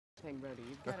thing ready.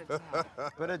 You've got to tell.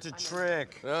 But it's a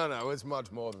trick. No, it's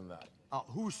much more than that.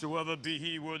 Whosoever be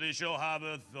he worthy shall have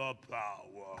the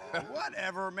power.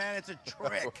 Whatever, man, it's a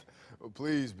trick. Well,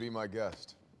 please be my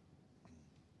guest.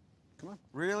 Come on.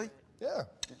 Really? Yeah.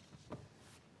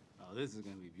 Oh, this is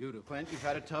gonna be beautiful. Clint, you've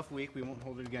had a tough week. We won't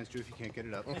hold it against you if you can't get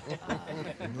it up. You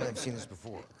know I've seen this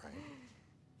before, right?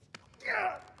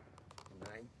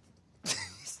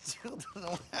 Still don't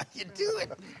know how you do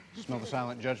it. Smell the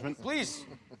silent judgment? Please,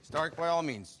 Stark, by all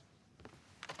means.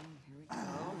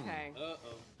 Okay.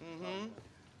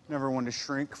 Never one to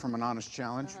shrink from an honest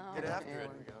challenge. Get after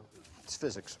it. It's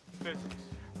physics. All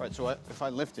right, so if I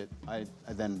lift it, I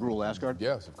then rule Asgard?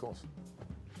 Yes, of course.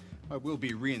 I will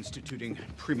be reinstituting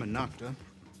Prima Nocta.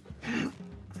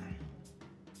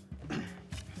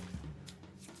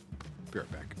 Be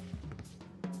right back.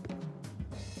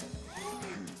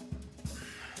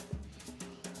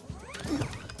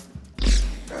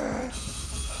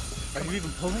 Are you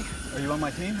even pulling? Are you on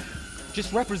my team?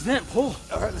 Just represent, pull.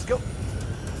 All right, let's go.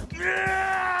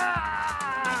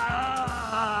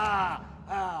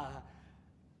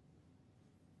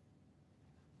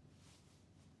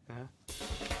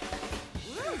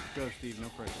 Go, Steve, no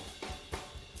pressure.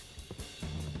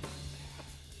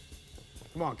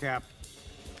 Come on, Cap.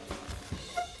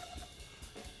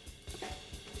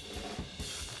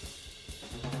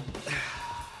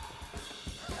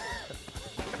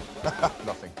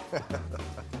 Nothing.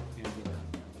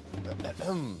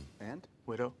 And?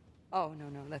 Widow? Oh, no,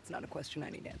 that's not a question I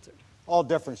need answered. All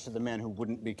deference to the man who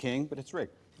wouldn't be king, but it's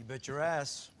rigged. You bet your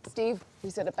ass. Steve, you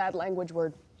said a bad language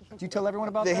word. Do you tell everyone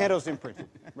about that? The handle's imprinted,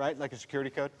 right? Like a security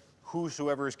code?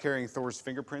 Whosoever is carrying Thor's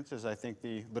fingerprints is, I think,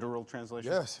 the literal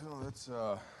translation. Yes, that's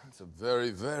a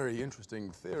very, very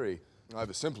interesting theory. I have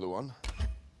a simpler one.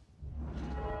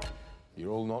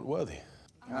 You're all not worthy.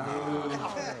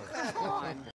 Come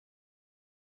on.